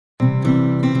Hello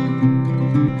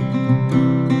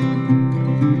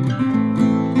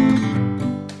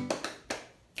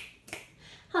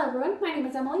everyone, my name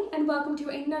is Emily and welcome to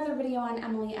another video on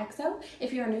Emily XO.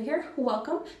 If you are new here,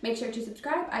 welcome. Make sure to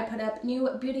subscribe. I put up new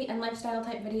beauty and lifestyle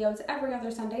type videos every other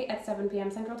Sunday at 7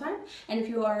 p.m. Central Time. And if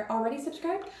you are already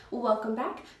subscribed, welcome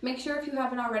back. Make sure if you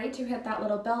haven't already to hit that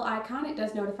little bell icon. It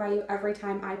does notify you every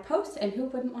time I post, and who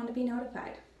wouldn't want to be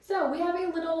notified? So we have a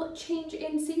little change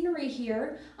in scenery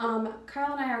here. Kyle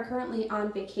and I are currently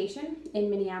on vacation in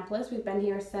Minneapolis. We've been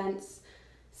here since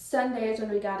Sunday is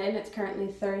when we got in. It's currently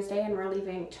Thursday and we're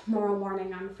leaving tomorrow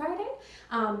morning on Friday.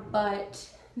 But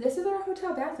this is our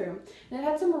hotel bathroom and it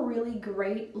had some really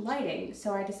great lighting.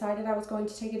 So I decided I was going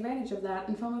to take advantage of that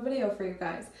and film a video for you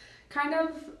guys. Kind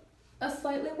of a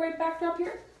slightly weird backdrop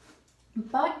here,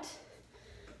 but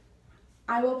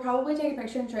I will probably take a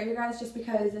picture and show you guys just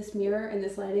because this mirror and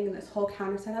this lighting and this whole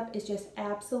counter setup is just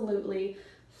absolutely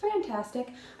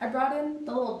fantastic. I brought in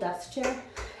the little desk chair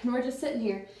and we're just sitting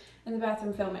here in the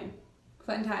bathroom filming.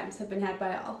 Fun times have been had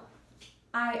by all.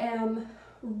 I am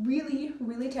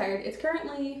really tired. It's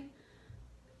currently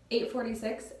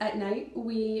 8:46 at night.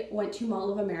 We went to Mall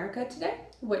of America today,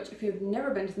 which if you've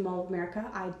never been to the Mall of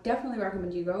America, I definitely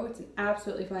recommend you go. It's an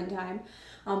absolutely fun time.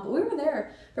 But we were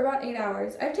there for about 8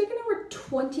 hours. I've taken over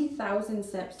 20,000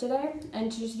 steps today,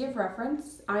 and to just give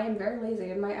reference, I am very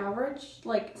lazy and my average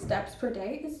steps per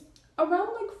day is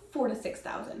around 4,000 to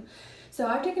 6,000. So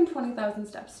I've taken 20,000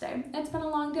 steps today. It's been a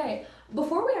long day.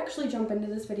 Before we actually jump into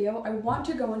this video, I want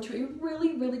to go into a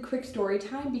really quick story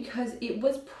time because it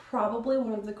was probably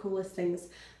one of the coolest things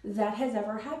that has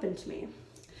ever happened to me.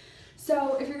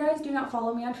 So if you guys do not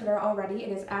follow me on Twitter already,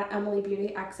 it is at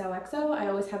EmilyBeautyXOXO. I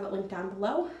always have it linked down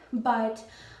below. But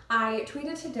I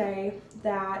tweeted today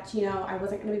that, I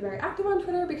wasn't going to be very active on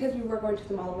Twitter because we were going to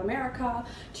the Mall of America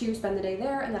to spend the day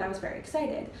there and that I was very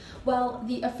excited. Well,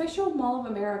 the official Mall of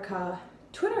America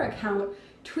Twitter account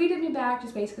tweeted me back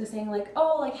just basically saying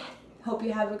hope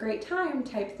you have a great time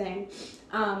type thing,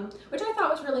 which I thought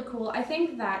was really cool. I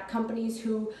think that companies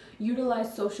who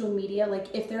utilize social media,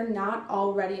 if they're not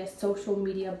already a social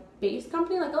media based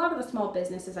company, a lot of the small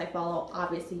businesses I follow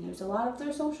obviously use a lot of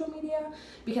their social media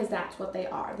because that's what they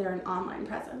are. They're an online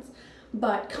presence.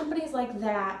 But companies like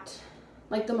that,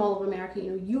 like the Mall of America,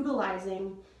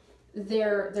 utilizing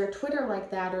their Twitter like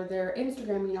that or their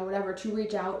Instagram, whatever, to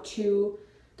reach out to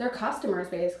their customers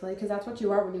basically, because that's what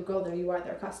you are when you go there. You are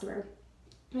their customer.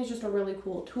 It's just a really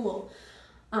cool tool.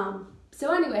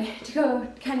 So anyway, to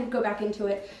go back into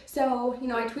it. So,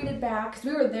 I tweeted back, because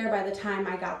we were there by the time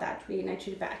I got that tweet, and I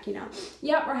tweeted back,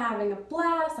 yep, we're having a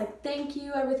blast, thank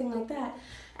you, everything like that.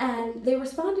 And they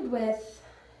responded with,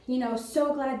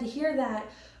 so glad to hear that.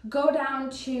 Go down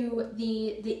to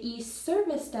the East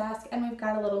service desk and we've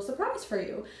got a little surprise for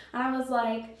you. And I was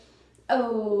like,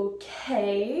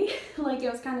 okay.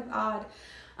 It was kind of odd.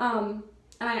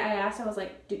 And I asked, I was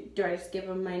like, do I just give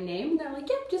them my name? And they're like,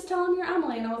 yep, just tell them you're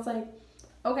Emily. And I was like,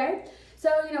 okay. So,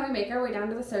 we make our way down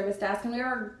to the service desk and we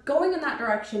were going in that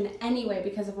direction anyway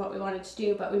because of what we wanted to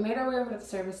do, but we made our way over to the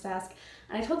service desk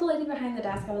and I told the lady behind the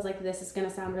desk, I was like, this is going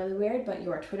to sound really weird, but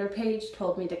your Twitter page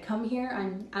told me to come here.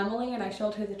 I'm Emily, and I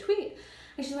showed her the tweet.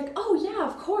 And she's like, oh yeah,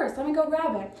 of course, let me go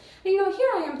grab it. And here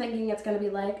I am thinking it's going to be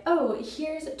oh,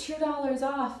 here's $2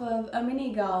 off of a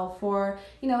mini golf, or,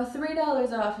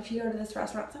 $3 off if you go to this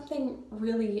restaurant. Something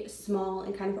really small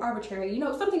and kind of arbitrary,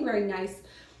 something very nice,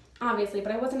 obviously,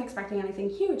 but I wasn't expecting anything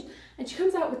huge. And she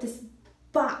comes out with this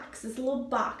box, this little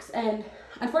box, and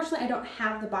unfortunately I don't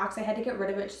have the box. I had to get rid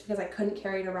of it just because I couldn't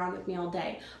carry it around with me all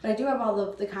day. But I do have all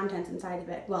of the contents inside of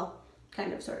it. Well,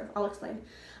 kind of, sort of. I'll explain.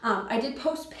 I did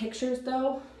post pictures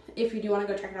though. If you do want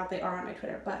to go check it out, they are on my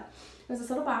Twitter. But it was this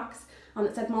little box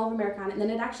that said Mall of America on it, and then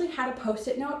it actually had a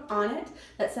post-it note on it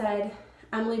that said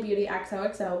Emily Beauty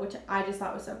XOXO, which I just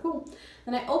thought was so cool.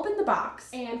 Then I opened the box,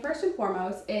 and first and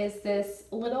foremost is this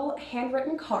little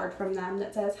handwritten card from them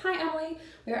that says, hi Emily,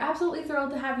 we are absolutely thrilled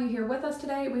to have you here with us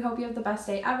today. We hope you have the best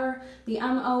day ever, the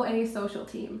MOA social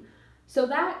team. So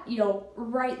that,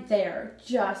 right there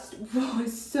just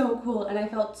was so cool, and I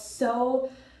felt so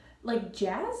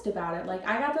jazzed about it.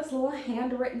 I got this little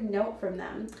handwritten note from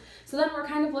them. So then we're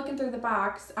kind of looking through the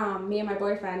box, me and my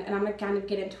boyfriend, and I'm gonna kind of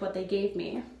get into what they gave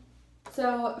me.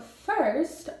 So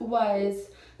first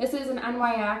this is an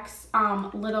NYX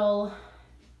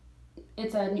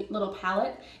it's a little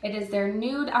palette. It is their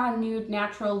Nude on Nude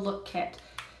Natural Look Kit.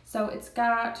 So it's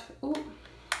got,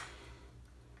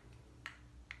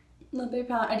 little baby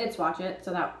palette. I did swatch it,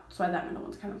 so that's why that middle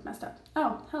one's kind of messed up.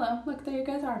 Oh, hello, look, there you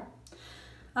guys are.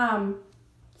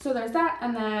 So there's that,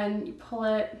 and then you pull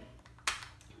it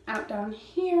out down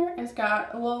here. It's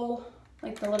got a little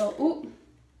like the little, ooh,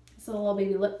 it's a little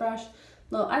baby lip brush,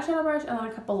 little eyeshadow brush, and then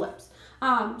a couple lips.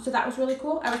 So that was really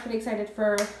cool. I was pretty excited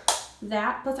for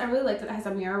that. Plus I really like that it has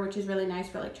a mirror, which is really nice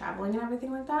for like traveling and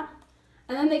everything like that.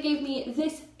 And then they gave me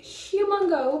this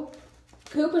humongo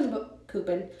coupon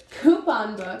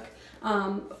book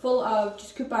full of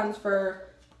just coupons for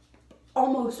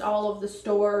almost all of the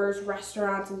stores,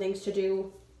 restaurants, and things to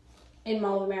do in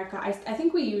Mall of America. I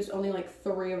think we used only like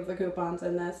 3 of the coupons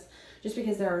in this just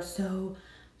because there are so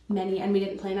many and we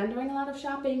didn't plan on doing a lot of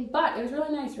shopping, but it was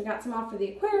really nice. We got some off for the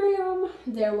aquarium.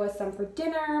 There was some for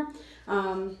dinner.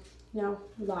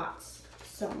 Lots,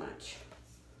 so much.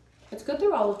 It's good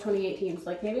through all of 2018, so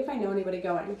like maybe if I know anybody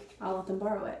going, I'll let them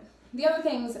borrow it. The other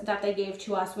things that they gave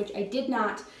to us, which I did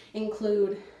not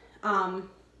include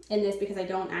in this because I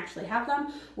don't actually have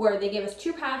them, were they gave us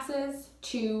 2 passes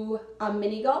to a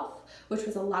mini golf, which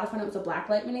was a lot of fun. It was a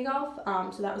blacklight mini golf,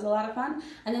 so that was a lot of fun.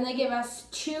 And then they gave us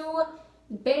 2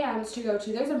 bands to go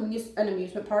to. There's an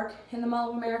amusement park in the Mall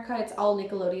of America. It's all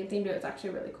Nickelodeon themed. It's actually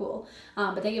really cool.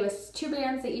 But they gave us 2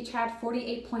 bands. They each had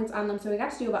 48 points on them, so we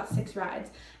got to do about 6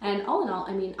 rides. And all in all,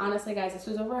 I mean, honestly, guys, this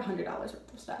was over $100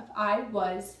 worth of stuff. I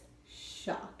was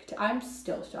shocked. I'm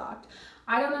still shocked.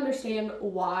 I don't understand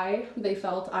why they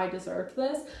felt I deserved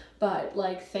this, but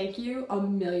like, thank you a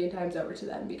million times over to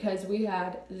them because we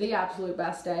had the absolute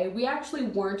best day. We actually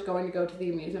weren't going to go to the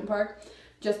amusement park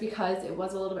just because it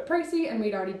was a little bit pricey and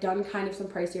we'd already done kind of some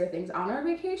pricier things on our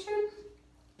vacation.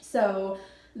 So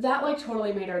that like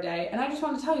totally made our day. And I just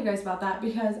wanted to tell you guys about that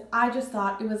because I just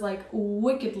thought it was like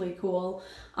wickedly cool.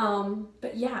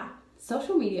 But yeah,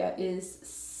 social media is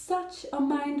such a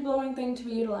mind-blowing thing to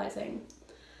be utilizing.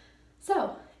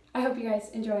 So I hope you guys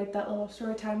enjoyed that little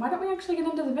story time. Why don't we actually get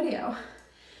into the video?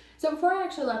 So before I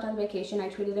actually left on vacation, I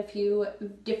tweeted a few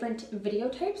different video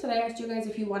types that I asked you guys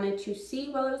if you wanted to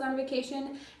see while I was on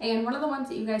vacation. And one of the ones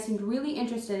that you guys seemed really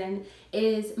interested in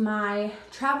is my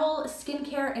travel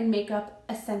skincare and makeup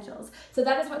essentials. So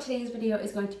that is what today's video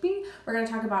is going to be. We're going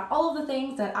to talk about all of the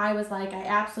things that I was like, I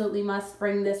absolutely must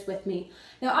bring this with me.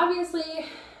 Now, obviously,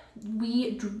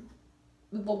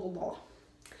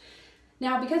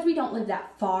 Now, because we don't live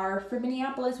that far from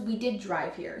Minneapolis, we did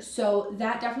drive here. So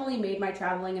that definitely made my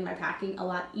traveling and my packing a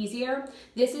lot easier.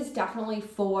 This is definitely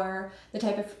for the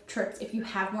type of trips if you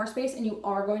have more space and you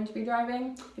are going to be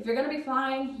driving. If you're going to be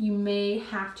flying, you may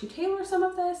have to tailor some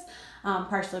of this,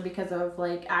 partially because of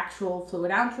like actual fluid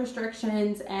ounce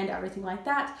restrictions and everything like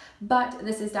that. But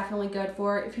this is definitely good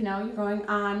for if you know you're going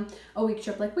on a week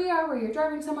trip like we are, where you're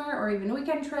driving somewhere, or even a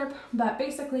weekend trip. But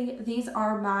basically, these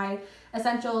are my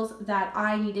essentials that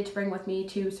I needed to bring with me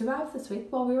to survive this week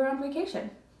while we were on vacation.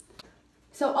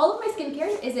 So all of my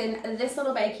skincare is in this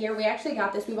little bag here. We actually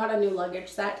got this, we bought a new luggage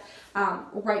set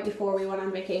right before we went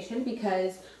on vacation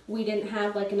because we didn't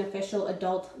have like an official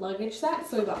adult luggage set.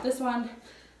 So we bought this one,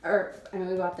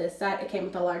 we bought this set. It came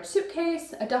with a large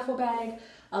suitcase, a duffel bag,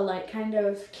 a like kind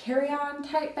of carry-on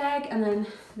type bag, and then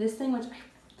this thing, which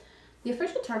the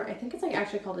official term, I think it's like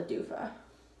actually called a doofah.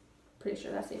 Pretty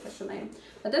sure that's the official name.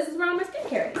 But this is where all my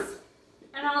skincare is.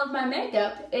 And all of my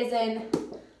makeup is in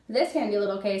this handy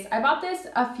little case. I bought this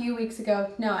a few weeks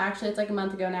ago. No, actually it's like a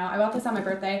month ago now. I bought this on my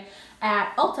birthday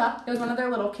at Ulta. It was one of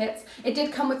their little kits. It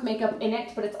did come with makeup in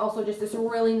it, but it's also just this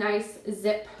really nice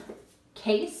zip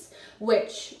case,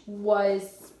 which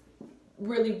was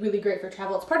really, really great for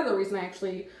travel. It's part of the reason I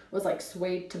actually was like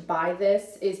swayed to buy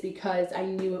this, is because I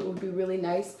knew it would be really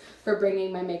nice for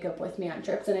bringing my makeup with me on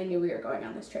trips, and I knew we were going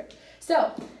on this trip.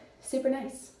 So, super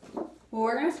nice. Well,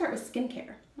 we're gonna start with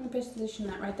skincare. I'm gonna position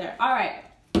that right there. All right,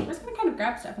 I'm just gonna kind of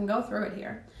grab stuff and go through it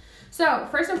here. So,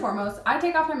 first and foremost, I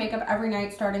take off my makeup every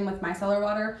night starting with micellar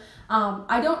water.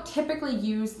 I don't typically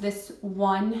use this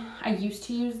one. I used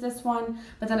to use this one,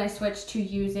 but then I switched to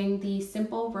using the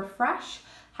Simple Refresh.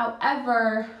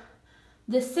 However,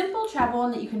 the Simple Travel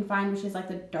one that you can find, which is like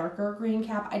the darker green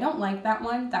cap, I don't like that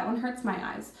one. That one hurts my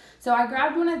eyes. So I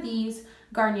grabbed one of these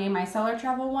Garnier Micellar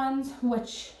Travel ones,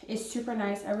 which is super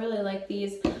nice. I really like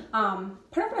these. Part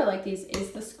of what I like these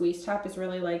is the squeeze top is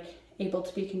really like able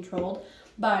to be controlled.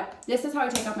 But this is how I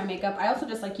take off my makeup. I also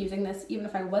just like using this even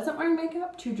if I wasn't wearing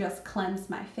makeup to just cleanse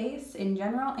my face in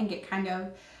general and get kind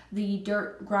of the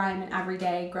dirt, grime, and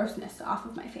everyday grossness off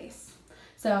of my face.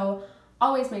 So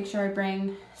always make sure I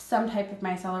bring some type of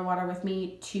micellar water with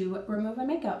me to remove my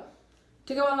makeup.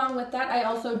 To go along with that, I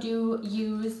also do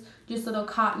use just little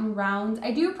cotton rounds.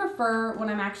 I do prefer when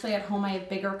I'm actually at home, I have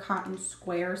bigger cotton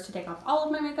squares to take off all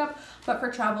of my makeup, but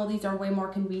for travel, these are way more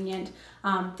convenient.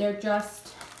 They're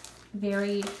just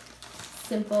very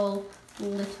simple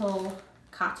little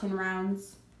cotton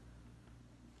rounds.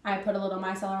 I put a little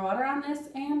micellar water on this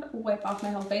and wipe off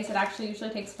my whole face. It actually usually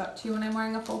takes about 2 when I'm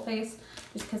wearing a full face,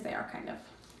 just because they are kind of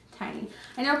tiny.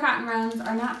 I know cotton rounds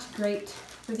are not great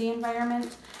for the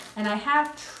environment, and I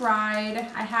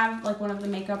have like one of the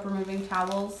makeup removing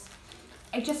towels.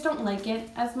 I just don't like it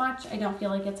as much. I don't feel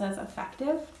like it's as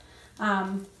effective.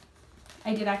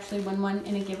 I did actually win one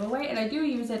in a giveaway, and I do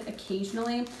use it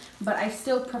occasionally, but I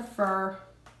still prefer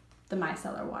the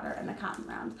micellar water and the cotton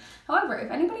rounds. However,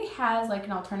 if anybody has like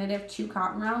an alternative to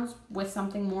cotton rounds with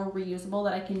something more reusable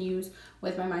that I can use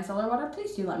with my micellar water,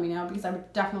 please do let me know, because I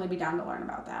would definitely be down to learn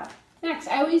about that. Next,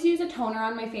 I always use a toner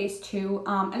on my face too,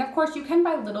 and of course you can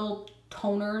buy little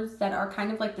toners that are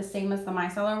kind of like the same as the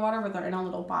micellar water, where they're in a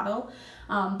little bottle,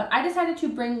 but I decided to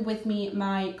bring with me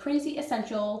my Crazy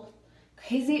Essentials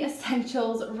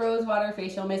Rose Water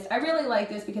Facial Mist. I really like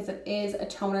this because it is a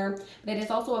toner, but it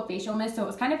is also a facial mist, so it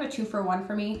was kind of a 2-for-1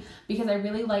 for me, because I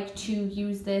really like to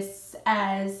use this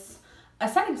as a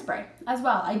setting spray as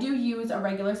well. I do use a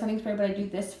regular setting spray, but I do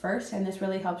this first, and this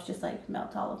really helps just like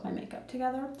melt all of my makeup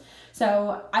together.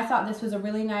 So I thought this was a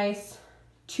really nice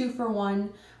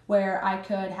 2-for-1, where I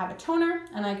could have a toner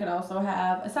and I could also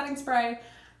have a setting spray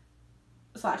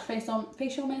 /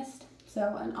 facial mist.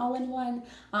 So an all-in-one.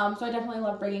 So I definitely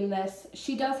love bringing this.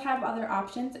 She does have other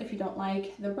options. If you don't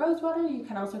like the rose water, you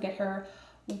can also get her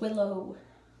willow?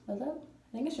 I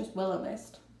think it's just willow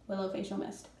facial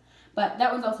mist. But that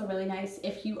one's also really nice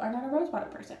if you are not a rose water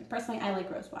person. Personally, I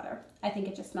like rose water. I think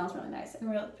it just smells really nice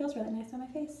and feels really nice on my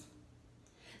face.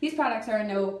 These products are in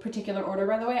no particular order,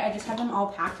 by the way. I just have them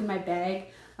all packed in my bag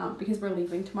because we're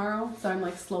leaving tomorrow. So I'm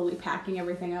like slowly packing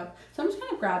everything up. So I'm just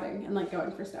kind of grabbing and like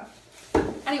going for stuff.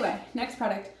 Anyway, next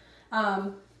product. It's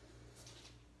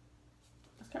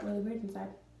got really weird inside.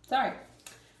 Sorry.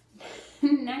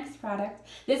 Next product.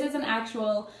 This is an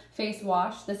actual face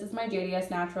wash. This is my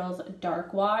JDS Naturals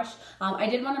Dark Wash. I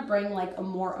did want to bring like a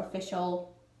more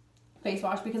official face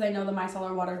wash because I know the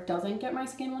micellar water doesn't get my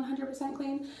skin 100%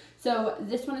 clean. So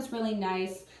this one is really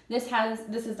nice. This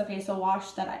is the facial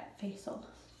wash that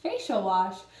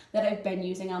I've been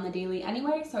using on the daily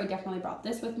anyway, so I definitely brought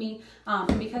this with me.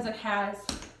 And because it has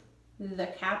the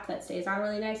cap that stays on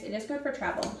really nice, it is good for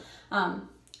travel.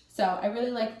 So I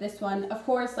really like this one. Of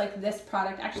course, like this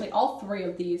product, actually all 3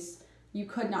 of these you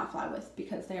could not fly with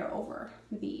because they are over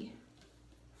the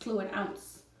fluid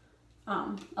ounce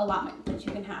allotment that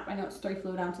you can have. I know it's 3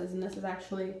 fluid ounces and this is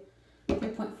actually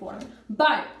 3.4.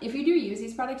 But if you do use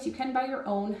these products, you can buy your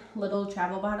own little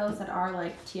travel bottles that are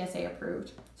like TSA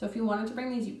approved. So if you wanted to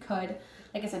bring these, you could.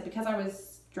 Like I said, because I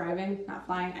was driving, not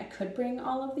flying, I could bring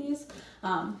all of these.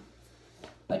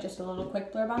 But just a little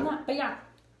quick blurb on that. But yeah,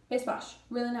 face wash,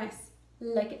 really nice,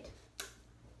 like it.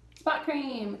 Spot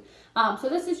cream. So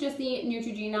this is just the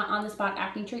Neutrogena on the spot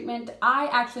acne treatment. I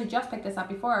actually just picked this up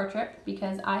before our trip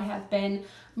because I have been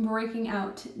breaking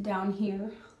out down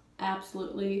here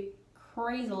absolutely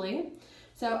crazily.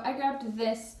 So I grabbed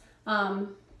this. I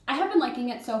have been liking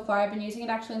it so far. I've been using it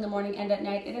actually in the morning and at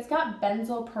night. It has got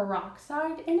benzoyl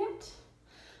peroxide in it.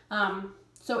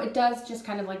 So it does just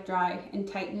kind of like dry and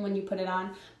tighten when you put it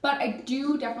on. But I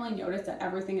do definitely notice that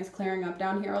everything is clearing up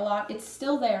down here a lot. It's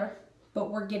still there,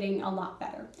 but we're getting a lot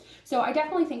better. So I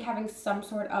definitely think having some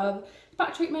sort of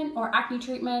spot treatment or acne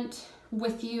treatment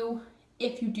with you,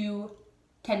 if you do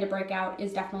tend to break out,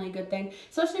 is definitely a good thing.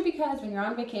 Especially because when you're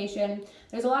on vacation,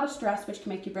 there's a lot of stress which can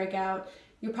make you break out.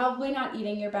 You're probably not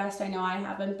eating your best. I know I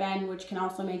haven't been, which can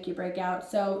also make you break out.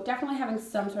 So definitely having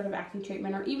some sort of acne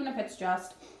treatment, or even if it's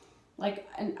just like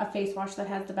a face wash that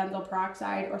has the benzoyl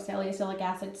peroxide or salicylic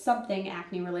acid, something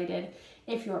acne related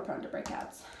if you're prone to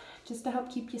breakouts, just to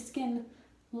help keep your skin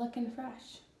looking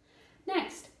fresh.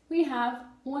 Next, we have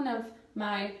one of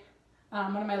my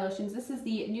lotions. This is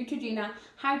the Neutrogena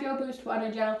Hydro Boost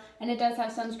Water Gel, and it does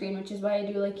have sunscreen, which is why I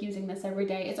do like using this every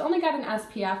day. It's only got an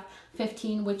SPF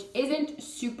 15, which isn't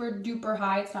super duper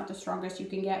high. It's not the strongest you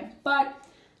can get, but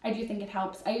I do think it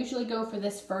helps. I usually go for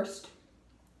this first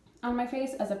on my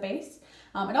face as a base.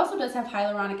 It also does have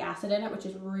hyaluronic acid in it, which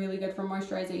is really good for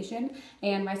moisturization,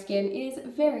 and my skin is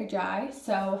very dry,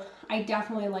 so I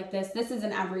definitely like this. This is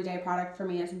an everyday product for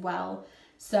me as well,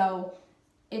 so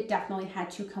it definitely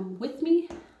had to come with me.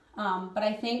 But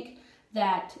I think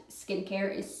that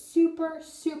skincare is super,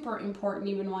 super important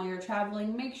even while you're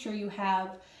traveling. Make sure you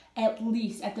have at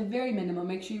least, at the very minimum,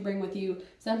 make sure you bring with you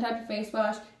some type of face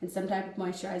wash and some type of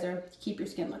moisturizer to keep your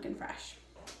skin looking fresh.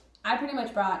 I pretty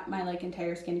much brought my like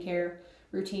entire skincare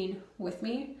routine with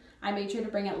me. I made sure to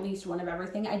bring at least one of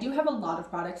everything. I do have a lot of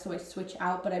products, so I switch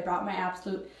out, but I brought my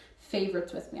absolute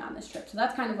favorites with me on this trip. So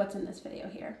that's kind of what's in this video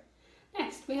here.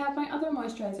 Next, we have my other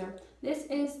moisturizer. This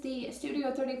is the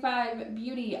Studio 35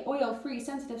 Beauty Oil-Free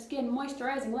Sensitive Skin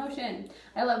Moisturizing Lotion.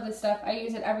 I love this stuff. I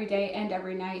use it every day and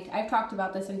every night. I've talked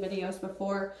about this in videos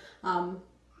before.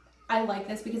 I like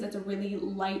this because it's a really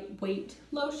lightweight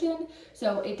lotion,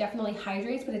 so it definitely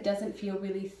hydrates, but it doesn't feel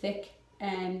really thick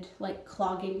and like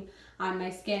clogging on my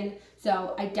skin.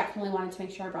 So I definitely wanted to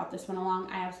make sure I brought this one along.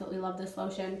 I absolutely love this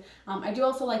lotion. I do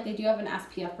also like, they do have an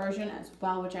SPF version as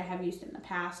well, which I have used in the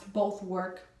past. Both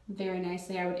work very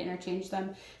nicely. I would interchange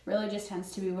them. Really just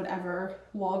tends to be whatever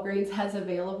Walgreens has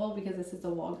available, because this is a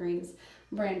Walgreens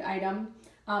brand item.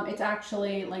 It's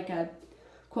actually like a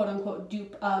quote-unquote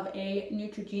dupe of a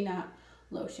Neutrogena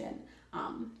lotion.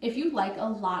 If you like a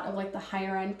lot of like the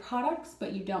higher end products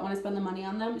but you don't want to spend the money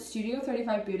on them, Studio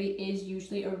 35 Beauty is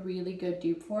usually a really good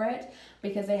dupe for it,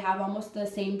 because they have almost the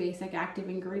same basic active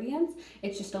ingredients.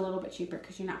 It's just a little bit cheaper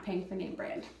because you're not paying for name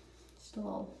brand. Just a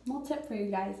little tip for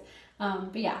you guys.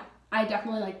 But yeah, I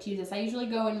definitely like to use this. I usually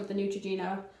go in with the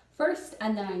Neutrogena first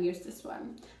and then I use this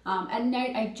one. At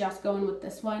night I just go in with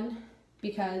this one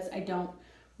because I don't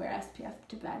wear SPF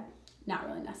to bed. Not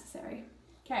really necessary.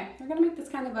 Okay, we're gonna make this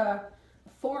kind of a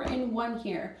 4-in-1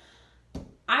 here.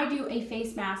 I do a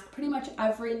face mask pretty much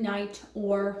every night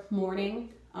or morning.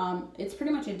 It's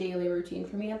pretty much a daily routine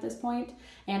for me at this point.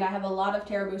 And I have a lot of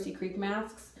Terrabusi Creek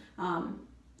masks.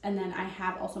 And then I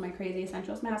have also my Crazy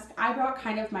Essentials mask. I brought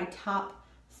kind of my top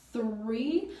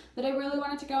 3 that I really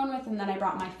wanted to go in with, and then I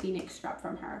brought my Phoenix scrub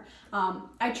from her.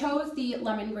 I chose the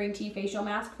lemon green tea facial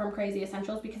mask from Crazy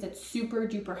Essentials because it's super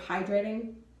duper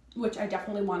hydrating, which I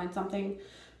definitely wanted something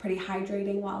pretty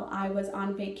hydrating while I was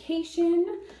on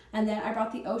vacation. And then I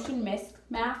brought the Ocean Mist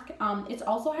mask. It's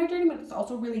also hydrating, but it's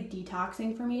also really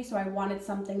detoxing for me, so I wanted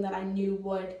something that I knew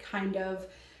would kind of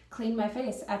clean my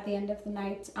face at the end of the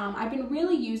night. I've been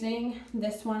really using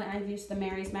this one, and I've used the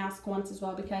Mary's mask once as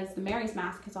well, because the Mary's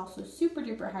mask is also super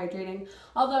duper hydrating,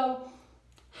 although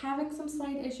having some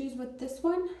slight issues with this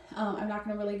one. I'm not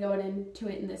going to really go into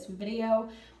it in this video.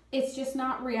 It's just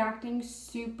not reacting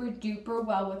super duper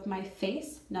well with my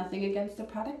face. Nothing against the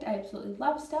product. I absolutely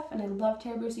love stuff, and I love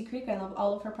Terrabusi Creek. I love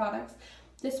all of her products.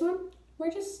 This one,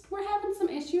 we're having some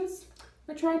issues.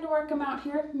 We're trying to work them out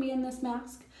here, me and this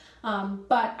mask.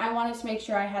 But I wanted to make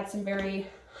sure I had some very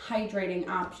hydrating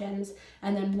options,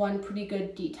 and then one pretty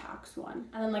good detox one.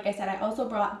 And then, like I said, I also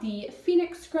brought the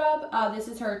Phoenix scrub. This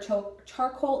is her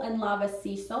charcoal and lava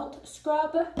sea salt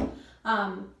scrub.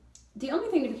 The only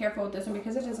thing to be careful with this one,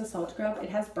 because it is a salt scrub, it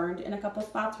has burned in a couple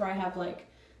spots where I have like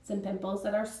some pimples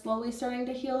that are slowly starting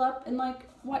to heal up and like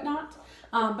whatnot.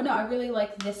 But no, I really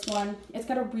like this one. It's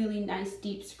got a really nice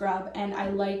deep scrub, and I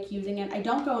like using it. I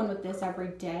don't go in with this every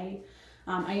day.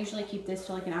 I usually keep this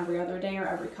to like an every other day or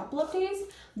every couple of days,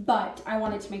 but I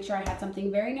wanted to make sure I had something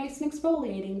very nice and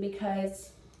exfoliating,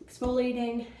 because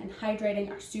exfoliating and hydrating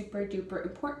are super duper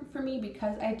important for me,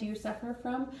 because I do suffer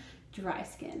from dry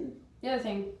skin. The other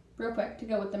thing, real quick, to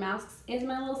go with the masks is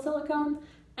my little silicone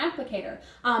applicator.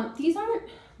 These aren't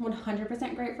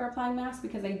 100% great for applying masks,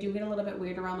 because they do get a little bit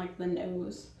weird around like the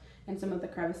nose and some of the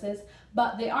crevices,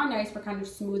 but they are nice for kind of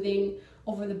smoothing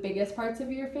over the biggest parts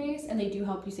of your face, and they do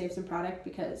help you save some product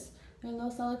because they're a little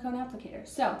silicone applicator.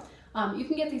 So you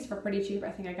can get these for pretty cheap.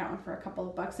 I think I got one for a couple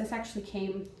of bucks. This actually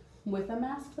came with a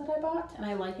mask that I bought, and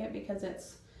I like it because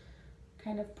it's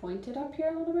kind of pointed up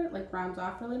here a little bit, like rounds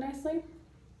off really nicely.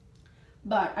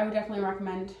 But I would definitely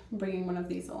recommend bringing one of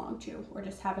these along too, or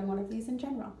just having one of these in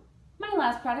general. My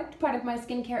last product, part of my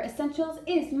skincare essentials,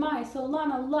 is my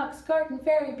Solana Luxe Garden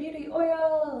Fairy Beauty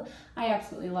Oil. I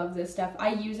absolutely love this stuff.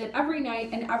 I use it every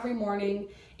night and every morning.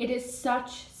 It is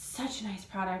such a nice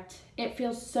product. It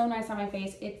feels so nice on my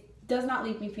face. It does not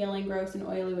leave me feeling gross and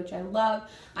oily, which I love.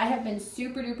 I have been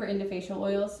super duper into facial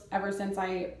oils ever since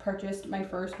I purchased my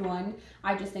first one.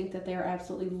 I just think that they are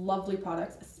absolutely lovely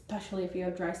products, especially if you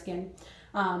have dry skin.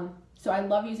 So I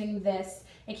love using this.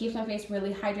 It keeps my face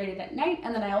really hydrated at night,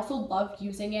 and then I also love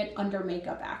using it under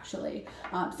makeup, actually.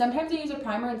 Sometimes I use a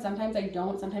primer and sometimes I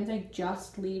don't. Sometimes I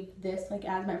just leave this like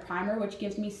as my primer, which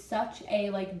gives me such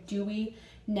a like dewy,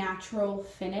 natural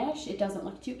finish. It doesn't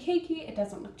look too cakey, it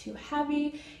doesn't look too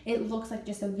heavy. It looks like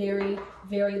just a very,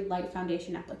 very light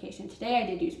foundation application. Today I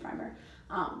did use primer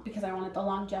because I wanted the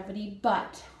longevity,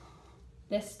 but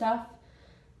this stuff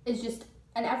is just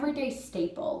an everyday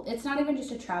staple. It's not even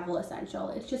just a travel essential,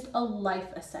 it's just a life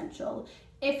essential.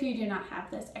 If you do not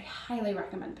have this, I highly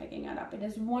recommend picking it up. It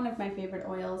is one of my favorite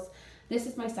oils. This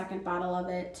is my second bottle of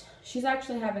it. She's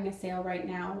actually having a sale right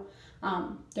now,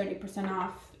 30%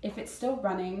 off. If it's still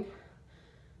running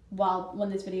when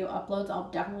this video uploads, I'll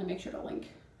definitely make sure to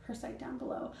link her site down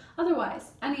below.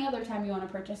 Otherwise, any other time you want to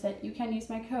purchase it, you can use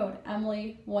my code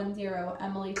Emily10,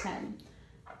 Emily10.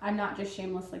 I'm not just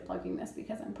shamelessly plugging this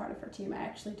because I'm part of her team. I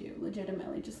actually do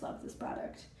legitimately just love this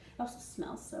product. It also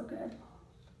smells so good.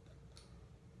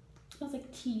 It smells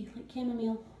like tea, like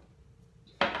chamomile.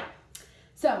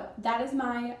 So that is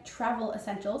my travel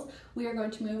essentials. We are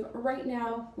going to move right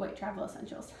now. Wait, travel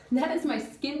essentials. That is my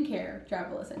skincare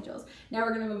travel essentials. Now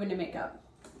we're going to move into makeup.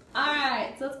 All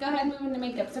right, so let's go ahead and move into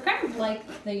makeup. So kind of like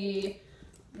the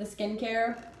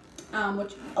skincare,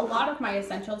 which a lot of my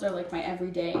essentials are like my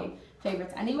everyday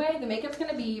favorites anyway. The makeup's going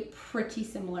to be pretty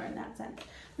similar in that sense.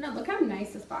 No, look how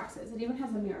nice this box is. It even has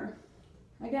a mirror.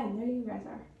 Again, there you guys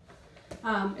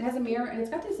are. It has a mirror and it's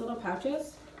got these little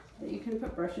pouches that you can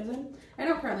put brushes in. I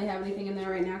don't currently have anything in there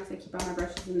right now because I keep all my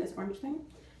brushes in this orange thing,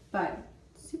 but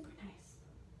super nice.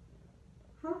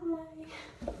 Hi.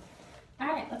 All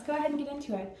right, let's go ahead and get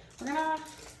into it. I'm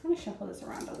gonna shuffle this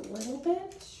around a little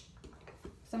bit.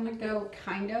 So I'm gonna go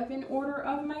kind of in order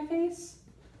of my face.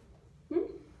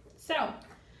 So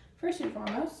first and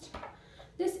foremost,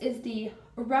 this is the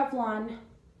Revlon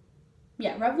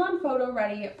Photo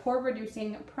Ready Pore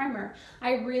Reducing Primer.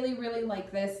 I really, really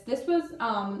like this. This was,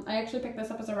 I actually picked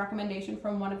this up as a recommendation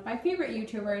from one of my favorite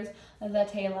YouTubers, the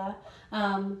Taylor.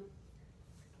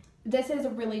 This is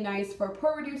really nice for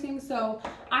pore reducing. So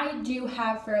I do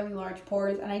have fairly large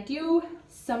pores and I do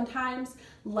sometimes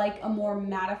like a more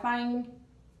mattifying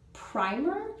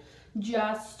primer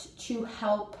just to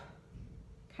help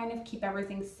kind of keep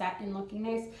everything set and looking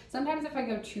nice. Sometimes if I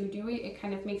go too dewy, it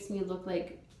kind of makes me look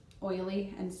like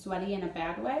oily and sweaty in a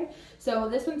bad way. So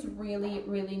this one's really,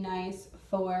 really nice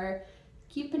for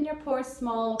keeping your pores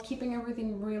small, keeping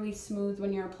everything really smooth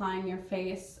when you're applying your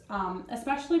face,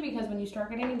 especially because when you start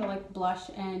getting into like blush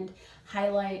and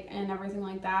highlight and everything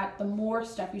like that, the more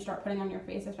stuff you start putting on your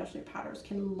face, especially powders,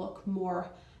 can look more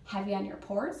heavy on your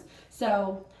pores.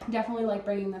 So definitely like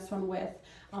bringing this one with.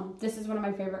 This is one of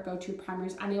my favorite go-to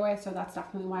primers anyway, so that's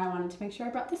definitely why I wanted to make sure I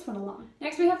brought this one along.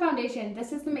 Next we have foundation.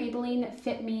 This is the Maybelline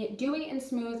Fit Me Dewy and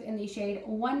Smooth in the shade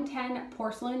 110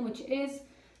 Porcelain, which is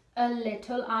a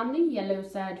little on the yellow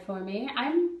side for me.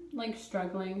 I'm like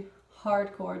struggling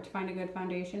hardcore to find a good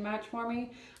foundation match for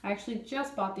me. I actually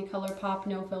just bought the ColourPop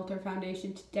No Filter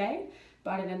foundation today.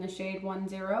 Bought it in the shade 10,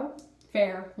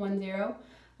 Fair 10.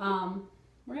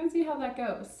 We're gonna see how that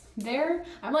goes.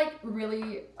 I'm like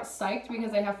really psyched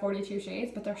because they have 42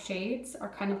 shades, but their shades are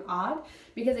kind of odd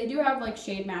because they do have like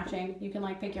shade matching. You can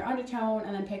like pick your undertone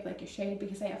and then pick like your shade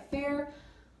because they have fair,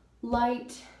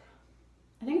 light,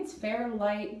 I think it's fair,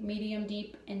 light, medium,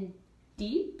 deep, and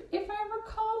deep, if I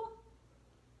recall,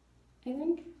 I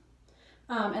think.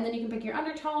 And then you can pick your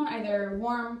undertone, either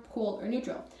warm, cool, or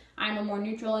neutral. I'm a more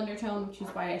neutral undertone, which is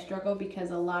why I struggle because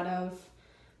a lot of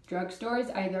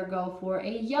drugstores either go for a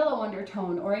yellow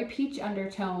undertone or a peach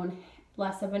undertone,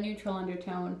 less of a neutral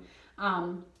undertone.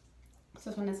 So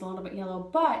this one is a little bit yellow,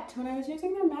 but when I was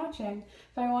using their matching,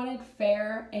 if I wanted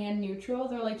fair and neutral,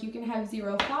 they're like, you can have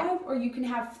 05 or you can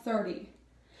have 30.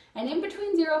 And in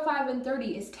between 05 and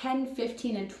 30 is 10,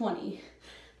 15, and 20.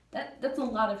 That's a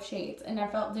lot of shades, and I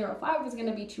felt 05 was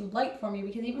gonna be too light for me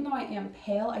because even though I am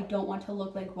pale, I don't want to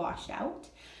look like washed out.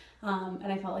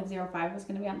 And I felt like 05 was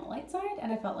going to be on the light side,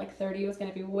 and I felt like 30 was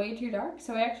going to be way too dark,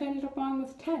 so I actually ended up going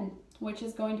with 10, which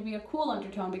is going to be a cool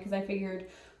undertone because I figured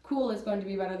cool is going to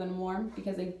be better than warm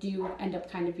because they do end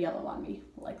up kind of yellow on me,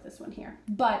 like this one here.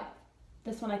 But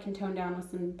this one I can tone down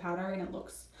with some powder and it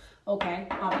looks okay,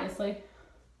 obviously.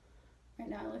 Right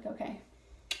now I look okay.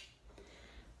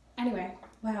 Anyway,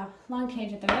 wow, long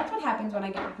tangent there. That's what happens when I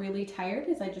get really tired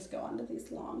is I just go onto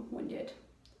these long-winded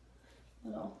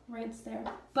little rants there.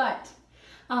 But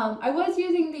I was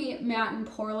using the matte and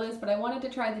poreless, but I wanted to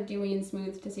try the dewy and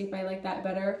smooth to see if I like that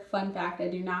better. Fun fact, I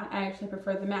do not. I actually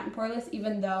prefer the matte and poreless,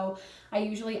 even though I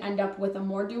usually end up with a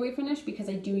more dewy finish because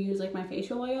I do use like my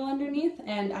facial oil underneath,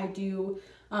 and I do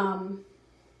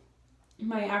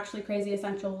my Actually Crazy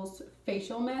Essentials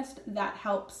facial mist that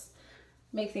helps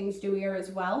make things dewier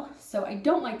as well. So I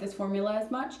don't like this formula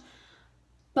as much,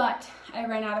 but I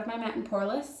ran out of my matte and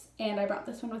poreless and I brought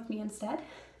this one with me instead.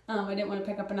 I didn't want to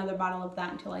pick up another bottle of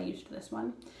that until I used this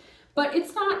one. But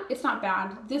it's not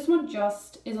bad. This one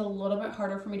just is a little bit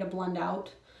harder for me to blend out.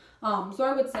 So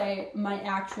I would say my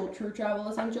actual true travel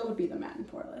essential would be the matte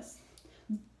and poreless.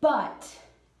 But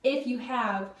if you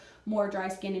have more dry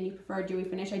skin and you prefer a dewy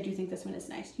finish, I do think this one is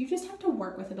nice. You just have to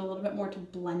work with it a little bit more to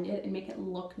blend it and make it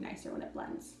look nicer when it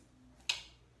blends.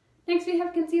 Next we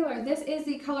have concealer. This is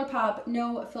the ColourPop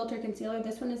No Filter Concealer.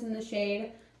 This one is in the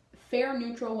shade Fair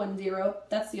Neutral 10.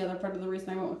 That's the other part of the reason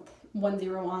I went with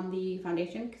 10 on the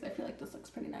foundation, because I feel like this looks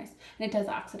pretty nice. And it does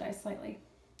oxidize slightly.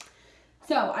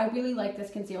 So I really like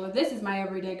this concealer. This is my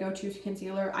everyday go-to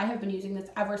concealer. I have been using this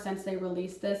ever since they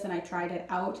released this and I tried it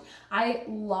out. I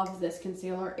love this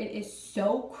concealer. It is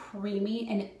so creamy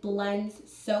and it blends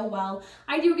so well.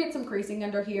 I do get some creasing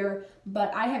under here,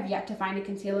 but I have yet to find a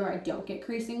concealer I don't get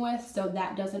creasing with, so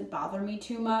that doesn't bother me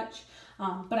too much.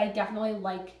 But I definitely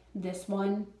like this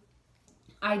one.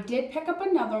 I did pick up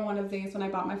another one of these when I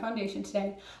bought my foundation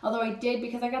today. Although I did,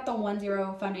 because I got the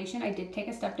 1-0 foundation, I did take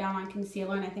a step down on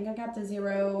concealer, and I think I got the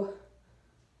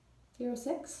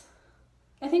 0.06.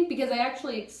 I think because I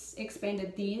actually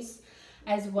expanded these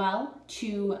as well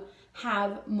to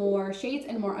have more shades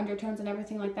and more undertones and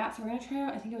everything like that. So we're gonna try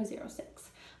out, I think it was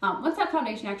 0.6. Once that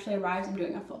foundation actually arrives, I'm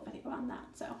doing a full video on that.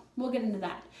 So we'll get into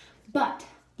that. But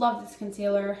love this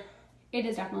concealer. It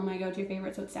is definitely my go-to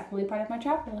favorite, so it's definitely part of my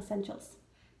travel essentials.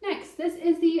 Next, this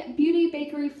is the Beauty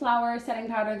Bakery Flower Setting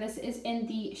Powder. This is in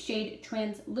the shade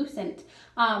Translucent.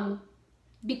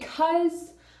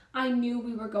 Because I knew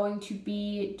we were going to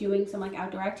be doing some like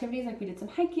outdoor activities, like we did some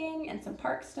hiking and some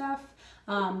park stuff,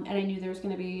 and I knew there was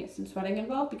going to be some sweating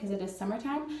involved because it is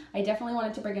summertime. I definitely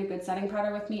wanted to bring a good setting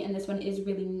powder with me, and this one is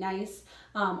really nice.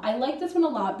 I like this one a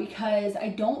lot because I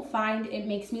don't find it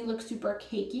makes me look super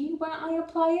cakey when I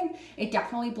apply it. It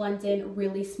definitely blends in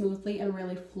really smoothly and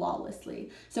really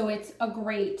flawlessly. So it's a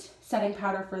great setting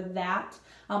powder for that.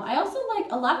 I also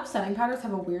like, a lot of setting powders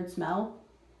have a weird smell.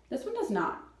 This one does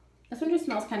not. This one just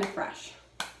smells kind of fresh.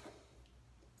 It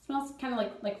smells kind of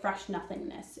like fresh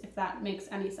nothingness, if that makes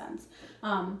any sense.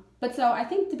 But so I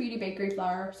think the Beauty Bakery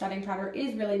Flower Setting Powder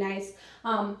is really nice.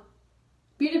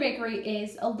 Beauty Bakery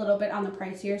is a little bit on the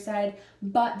pricier side,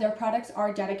 but their products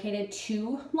are dedicated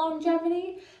to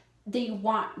longevity. They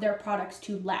want their products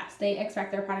to last. They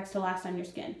expect their products to last on your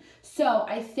skin. So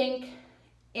I think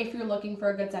if you're looking for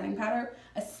a good setting powder,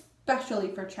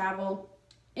 especially for travel,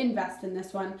 invest in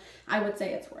this one. I would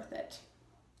say it's worth it.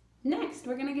 Next,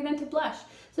 we're gonna get into blush.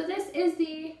 So this is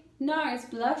the NARS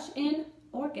blush in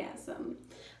Orgasm.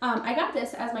 I got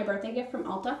this as my birthday gift from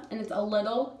Ulta, and it's a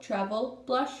little travel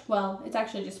blush. Well, it's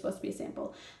actually just supposed to be a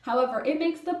sample. However, it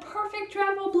makes the perfect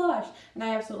travel blush, and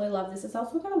I absolutely love this. It's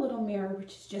also got a little mirror,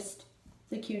 which is just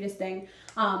the cutest thing.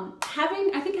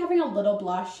 I think having a little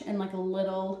blush and like a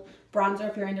little bronzer,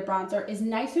 if you're into bronzer, is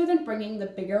nicer than bringing the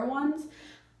bigger ones.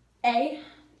 A,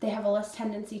 they have a less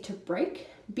tendency to break.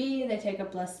 B, they take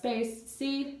up less space.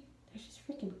 C, they're just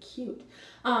freaking cute.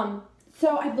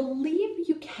 So I believe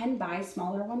you can buy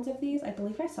smaller ones of these. I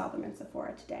believe I saw them in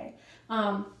Sephora today.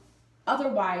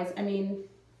 Otherwise, I mean,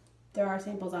 there are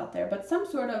samples out there, but some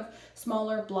sort of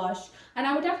smaller blush. And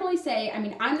I would definitely say, I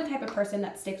mean, I'm the type of person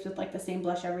that sticks with like the same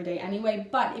blush every day anyway,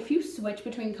 but if you switch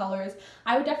between colors,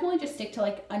 I would definitely just stick to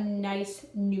like a nice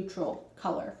neutral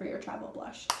color for your travel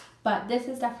blush. But this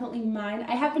is definitely mine.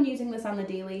 I have been using this on the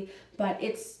daily, but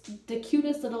it's the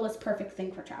cutest, littlest, perfect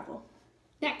thing for travel.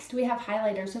 Next, we have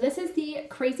highlighter. So this is the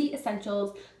Crazy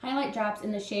Essentials Highlight Drops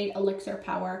in the shade Elixir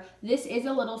Power. This is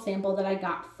a little sample that I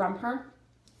got from her.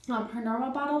 Her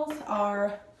normal bottles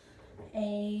are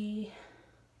a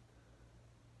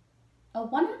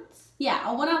 1 ounce? Yeah,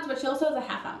 a 1 ounce, but she also has a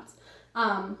 ½ ounce.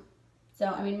 So,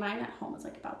 I mean, mine at home is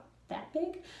like about that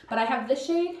big. But I have this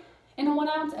shade in a 1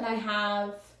 ounce, and I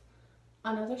have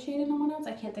another shade in a 1 ounce.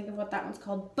 I can't think of what that one's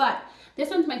called, but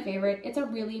this one's my favorite. It's a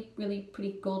really, really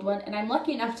pretty gold one, and I'm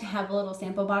lucky enough to have a little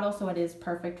sample bottle, so it is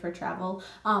perfect for travel.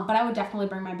 But I would definitely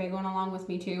bring my big one along with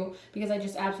me too, because I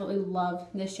just absolutely love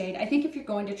this shade. I think if you're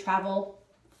going to travel,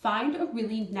 find a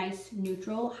really nice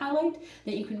neutral highlight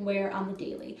that you can wear on the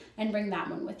daily and bring that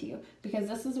one with you, because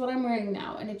this is what I'm wearing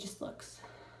now, and it just looks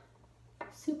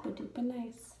super duper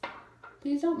nice.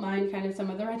 Please don't mind kind of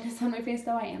some of the redness on my face,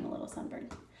 though. I am a little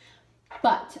sunburned.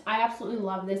 But I absolutely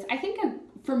love this. I think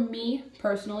for me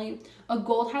personally, a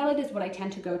gold highlight is what I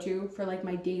tend to go to for like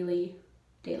my daily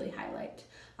highlight.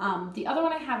 The other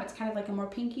one I have, it's kind of like a more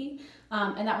pinky,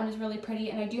 and that one is really pretty.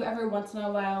 And I do every once in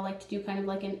a while like to do kind of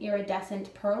like an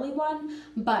iridescent pearly one,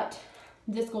 but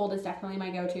this gold is definitely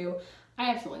my go-to. I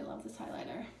absolutely love this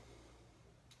highlighter.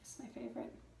 It's my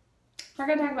favorite. We're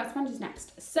gonna talk about sponges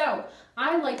next. So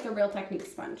I like the Real Techniques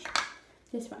sponge.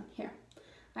 This one here.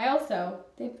 I also,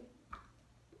 they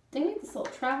make this little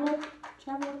travel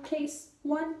case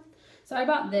one. So I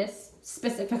bought this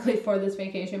specifically for this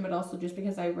vacation, but also just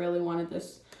because I really wanted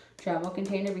this travel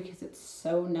container because it's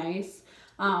so nice.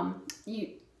 I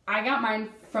got mine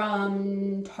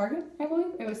from Target, I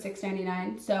believe. It was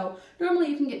 $6.99. So normally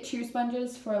you can get 2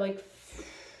 sponges for like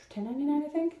 $10.99, I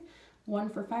think. 1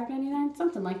 for $5.99,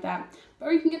 something like that.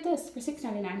 Or you can get this for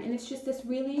 $6.99, and it's just this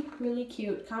really, really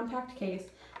cute compact case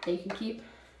that you can keep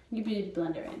your beauty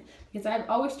blender in, because I've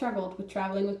always struggled with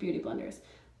traveling with beauty blenders,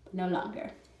 but no longer.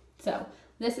 So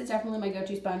this is definitely my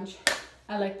go-to sponge.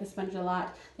 I like this sponge a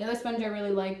lot. The other sponge I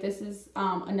really like, this is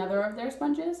another of their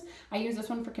sponges. I use this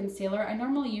one for concealer. I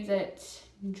normally use it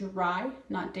dry,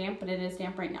 not damp, but it is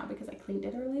damp right now because I cleaned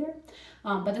it earlier.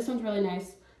 But this one's really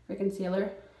nice for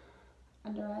concealer,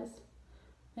 under eyes,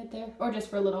 right there, or just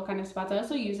for little kind of spots. I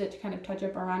also use it to kind of touch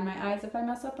up around my eyes if I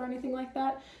mess up or anything like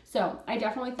that. So I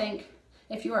definitely think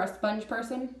if you are a sponge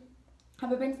person,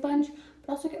 have a big sponge,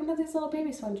 but also get one of these little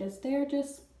baby sponges. They're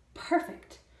just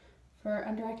perfect for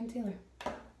under eye concealer.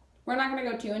 We're not going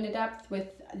to go too into depth with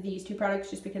these two products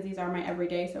just because these are my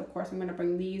everyday, so of course I'm going to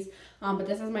bring these. But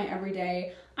this is my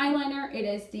everyday eyeliner. It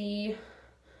is the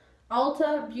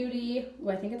Ulta Beauty,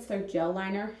 well, I think it's their gel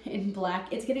liner in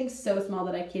black. It's getting so small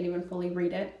that I can't even fully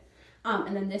read it.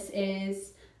 And then this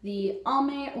is the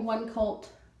Almay One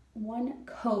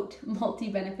Coat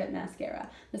Multi-Benefit Mascara.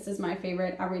 This is my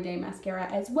favorite everyday mascara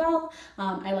as well.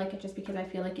 I like it just because I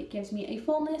feel like it gives me a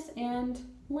fullness and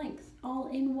length all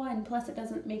in one. Plus it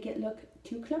doesn't make it look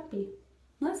too clumpy.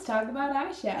 Let's talk about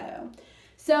eyeshadow.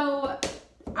 So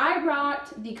I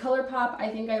brought the ColourPop I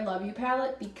Think I Love You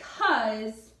palette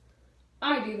because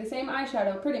I do the same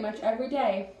eyeshadow pretty much every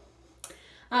day.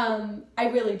 I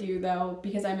really do though,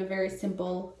 because I'm a very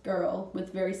simple girl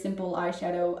with very simple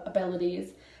eyeshadow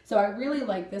abilities. So I really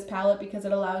like this palette because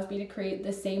it allows me to create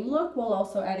the same look while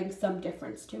also adding some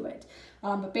difference to it.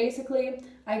 But basically,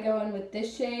 I go in with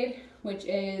this shade, which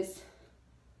is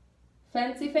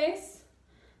Fancy Face,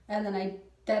 and then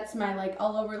that's my like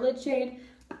all over lid shade.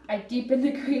 I deepen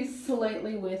the crease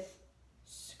slightly with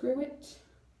Screw It.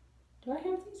 Do I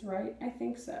have these right? I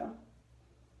think so.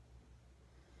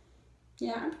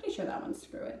 Yeah, I'm pretty sure that one's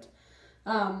Screw It.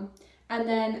 And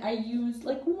then I use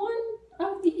like one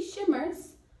of these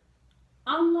shimmers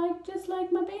on just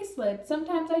like my base lid.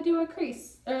 Sometimes I do a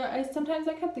crease, sometimes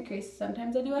I cut the crease,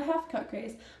 sometimes I do a half cut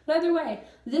crease. But either way,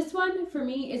 this one for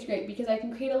me is great because I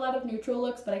can create a lot of neutral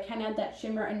looks, but I can add that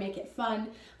shimmer and make it fun.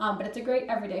 But it's a great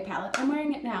everyday palette. I'm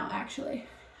wearing it now, actually.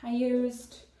 I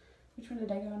used, which one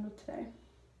did I go on with today?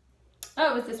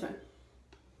 Oh, it was this one.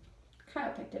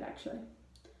 Kyle picked it actually.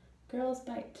 Girls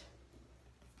Bite.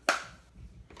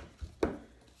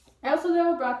 I also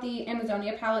though brought the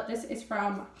Amazonia palette. This is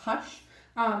from Hush,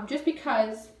 just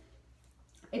because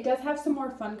it does have some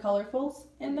more fun colorfuls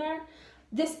in there.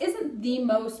 This isn't the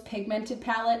most pigmented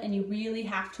palette and you really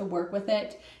have to work with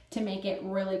it to make it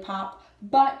really pop,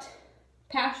 but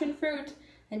Passion Fruit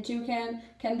and Toucan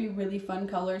can be really fun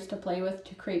colors to play with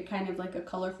to create kind of like a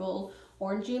colorful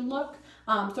orangey look.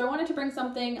 So I wanted to bring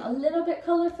something a little bit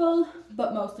colorful,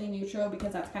 but mostly neutral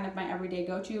because that's kind of my everyday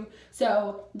go-to.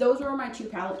 So those were my two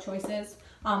palette choices.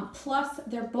 Plus,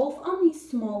 they're both on the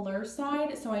smaller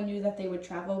side, so I knew that they would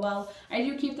travel well. I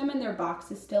do keep them in their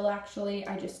boxes still, actually.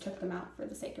 I just took them out for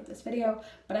the sake of this video,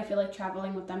 but I feel like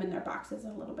traveling with them in their boxes is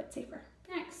a little bit safer.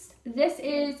 Next, this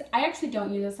is, I actually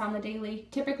don't use this on the daily.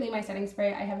 Typically, my setting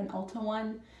spray, I have an Ulta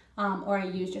one, or I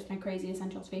use just my Crazy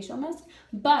Essentials facial mist,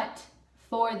 but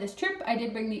for this trip, I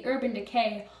did bring the Urban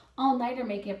Decay All-Nighter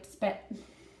Makeup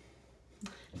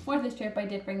For this trip, I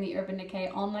did bring the Urban Decay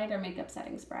All-Nighter Makeup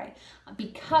Setting Spray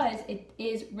because it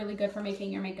is really good for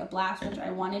making your makeup last, which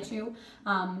I wanted to,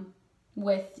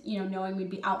 with, you know, knowing we'd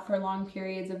be out for long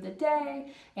periods of the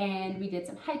day, and we did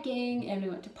some hiking, and we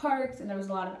went to parks, and there was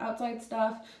a lot of outside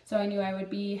stuff, so I knew I would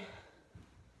be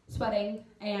sweating,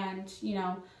 and, you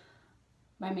know,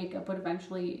 my makeup would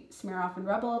eventually smear off and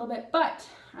rub a little bit, but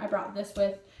I brought this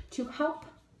with to help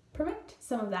prevent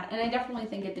some of that, and I definitely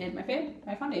think it did.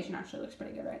 My foundation actually looks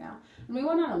pretty good right now, and we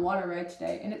went on a water ride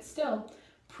today, and it's still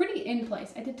pretty in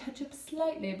place. I did touch up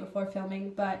slightly before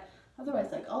filming, but otherwise,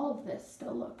 like, all of this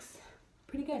still looks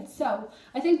pretty good. So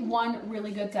I think one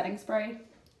really good setting spray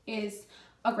is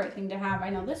a great thing to have. I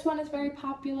know this one is very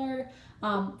popular.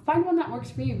 Find one that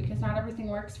works for you because not everything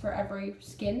works for every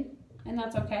skin, and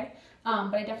that's okay.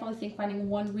 But I definitely think finding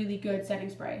one really good setting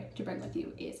spray to bring with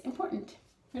you is important.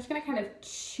 I'm just gonna kind of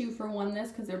 2-for-1 this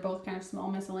because they're both kind of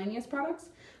small miscellaneous products.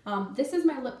 This is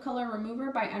my lip color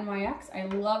remover by NYX. I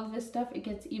love this stuff. It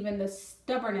gets even the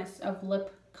stubbornness of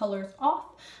lip colors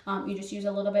off. You just use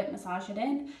a little bit, massage it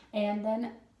in, and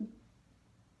then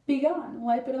be gone.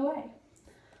 Wipe it away.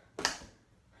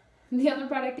 The other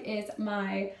product is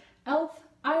my e.l.f.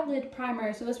 eyelid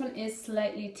primer. So this one is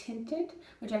slightly tinted,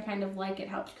 which I kind of like. It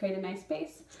helps create a nice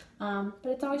base. But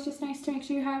it's always just nice to make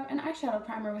sure you have an eyeshadow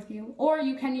primer with you. Or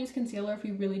you can use concealer if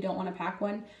you really don't want to pack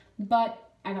one.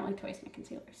 But I don't like to waste my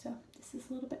concealer, so this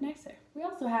is a little bit nicer. We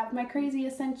also have my Crazy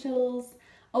Essentials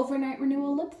Overnight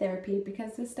Renewal Lip Therapy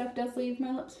because this stuff does leave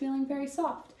my lips feeling very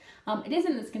soft. It is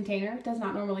in this container. It does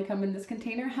not normally come in this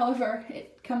container. However,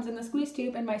 it comes in the squeeze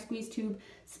tube, and my squeeze tube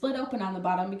split open on the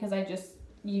bottom because I just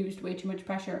used way too much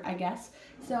pressure, I guess.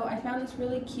 So I found this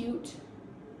really cute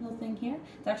little thing here.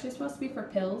 It's actually supposed to be for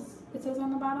pills, it says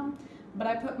on the bottom, but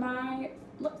I put my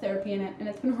lip therapy in it, and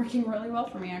it's been working really well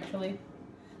for me, actually.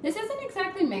 This isn't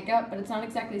exactly makeup, but it's not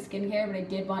exactly skincare, but I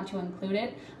did want to include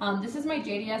it. This is my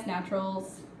JDS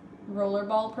Naturals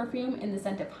Rollerball perfume in the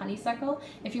scent of honeysuckle.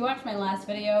 If you watched my last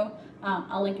video,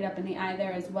 I'll link it up in the eye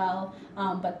there as well.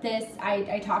 But this,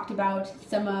 I talked about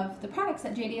some of the products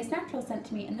that JDS Naturals sent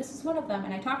to me, and this is one of them.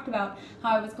 And I talked about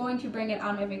how I was going to bring it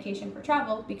on my vacation for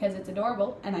travel because it's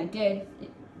adorable, and I did.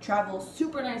 It travels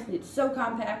super nicely. It's so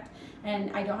compact,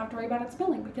 and I don't have to worry about it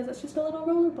spilling because it's just a little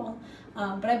rollerball.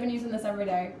 But I've been using this every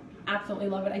day. Absolutely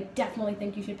love it. I definitely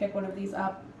think you should pick one of these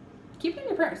up. Keep it in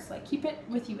your purse, like keep it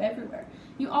with you everywhere.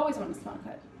 You always want to smell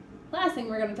good. Last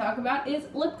thing we're going to talk about is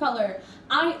lip color.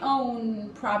 I own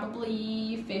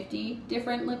probably 50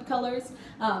 different lip colors,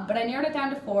 but I narrowed it down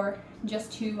to 4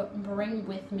 just to bring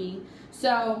with me.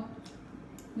 So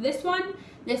this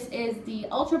is the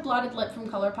Ultra Blotted Lip from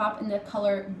ColourPop in the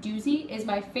color Doozy. Is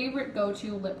my favorite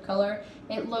go-to lip color.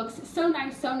 It looks so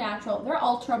nice, so natural. Their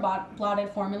Ultra Blotted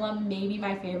formula may be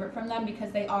my favorite from them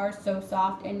because they are so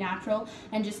soft and natural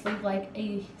and just leave like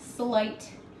a slight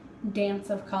dance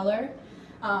of color.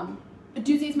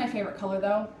 Doozy is my favorite color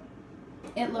though.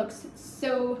 It looks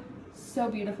so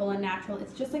beautiful and natural.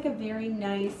 It's just like a very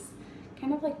nice,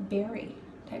 kind of like berry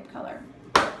type color.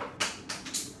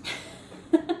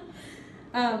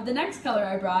 The next color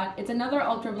I brought, it's another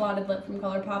Ultra Blotted Lip from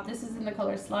ColourPop. This is in the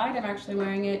color Slide. I'm actually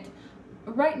wearing it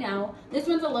right now. This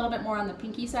one's a little bit more on the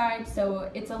pinky side,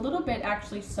 so it's a little bit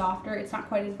actually softer. It's not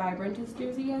quite as vibrant as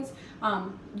Doozy is.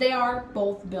 They are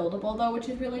both buildable though, which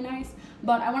is really nice,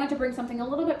 but I wanted to bring something a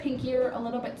little bit pinkier, a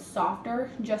little bit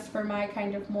softer, just for my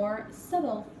kind of more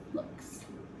subtle looks.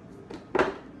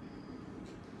 And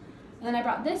then I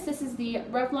brought this. This is the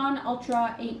Revlon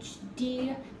Ultra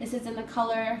HD. This is in the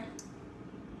color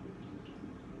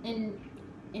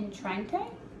Entrante?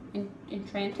 I'm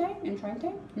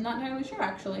not entirely sure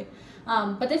actually.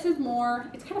 But this is more,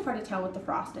 it's kind of hard to tell with the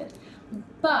frosted,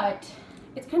 but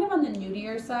it's kind of on the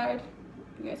nudier side.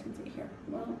 You guys can see here.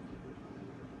 Well,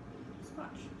 swatch.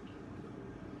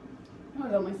 That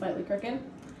was only slightly crooked.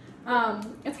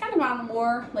 It's kind of on a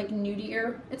more like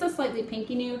nudier. It's a slightly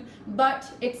pinky nude, but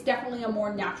it's definitely a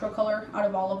more natural color out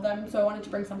of all of them. So I wanted to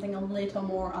bring something a little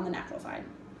more on the natural side.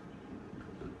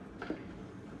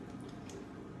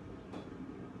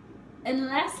 And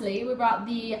lastly, we brought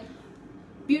the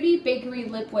Beauty Bakery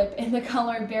Lip Whip in the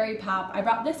color Berry Pop. I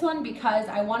brought this one because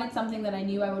I wanted something that I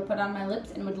knew I would put on my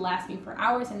lips and would last me for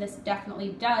hours, and this definitely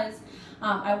does.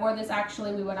 I wore this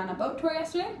actually, we went on a boat tour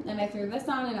yesterday, and I threw this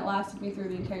on and it lasted me through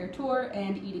the entire tour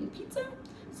and eating pizza.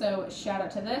 So shout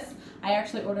out to this. I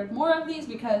actually ordered more of these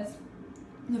because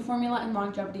the formula and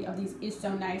longevity of these is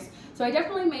so nice. So I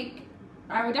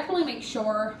would definitely make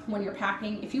sure when you're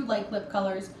packing, if you like lip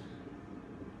colors,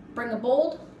 bring a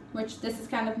bold, which this is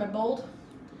kind of my bold.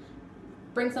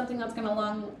 Bring something that's gonna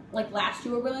last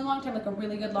you a really long time, like a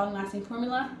really good long-lasting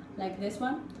formula, like this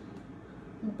one.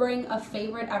 Bring a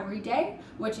favorite every day,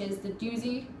 which is the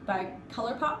Doozy by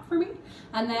ColourPop for me,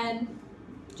 and then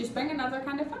just bring another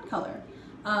kind of fun color,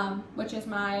 which is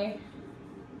the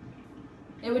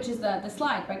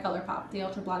Slide by ColourPop, the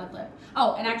Ultra Blotted Lip.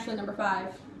 Oh, and actually number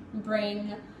 5,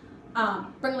 bring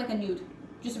like a nude,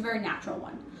 just a very natural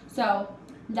one. So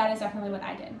that is definitely what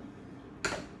I did.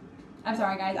 I'm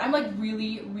sorry guys, I'm like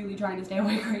really trying to stay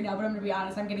awake right now, but I'm gonna be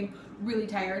honest, I'm getting really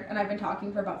tired and I've been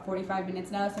talking for about 45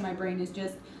 minutes now, so my brain is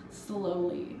just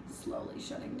slowly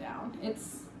shutting down.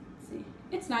 It's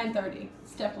 9:30.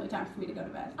 It's definitely time for me to go to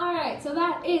bed. Alright, so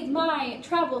that is my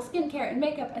travel, skincare, and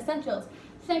makeup essentials.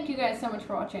 Thank you guys so much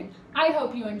for watching. I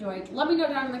hope you enjoyed. Let me know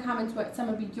down in the comments what some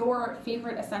of your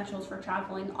favorite essentials for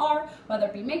traveling are, whether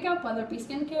it be makeup, whether it be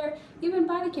skincare, even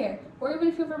body care, or even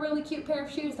if you have a really cute pair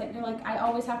of shoes that you're like, I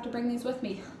always have to bring these with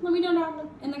me. Let me know down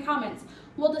in the comments.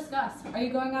 We'll discuss. Are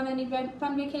you going on any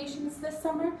fun vacations this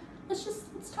summer?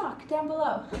 Let's talk down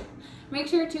below. Make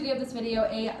sure to give this video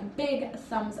a big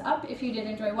thumbs up if you did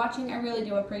enjoy watching. I really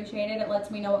do appreciate it. It lets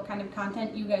me know what kind of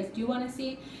content you guys do want to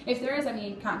see. If there is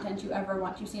any content you ever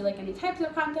want to see, like any types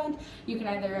of content, you can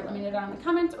either let me know down in the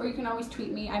comments or you can always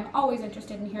tweet me. I'm always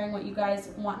interested in hearing what you guys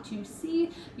want to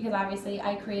see because obviously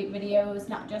I create videos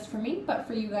not just for me, but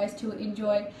for you guys to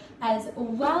enjoy as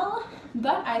well.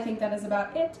 But I think that is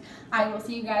about it. I will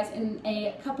see you guys in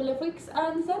a couple of weeks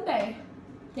on Sunday.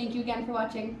 Thank you again for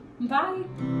watching.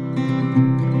 Bye!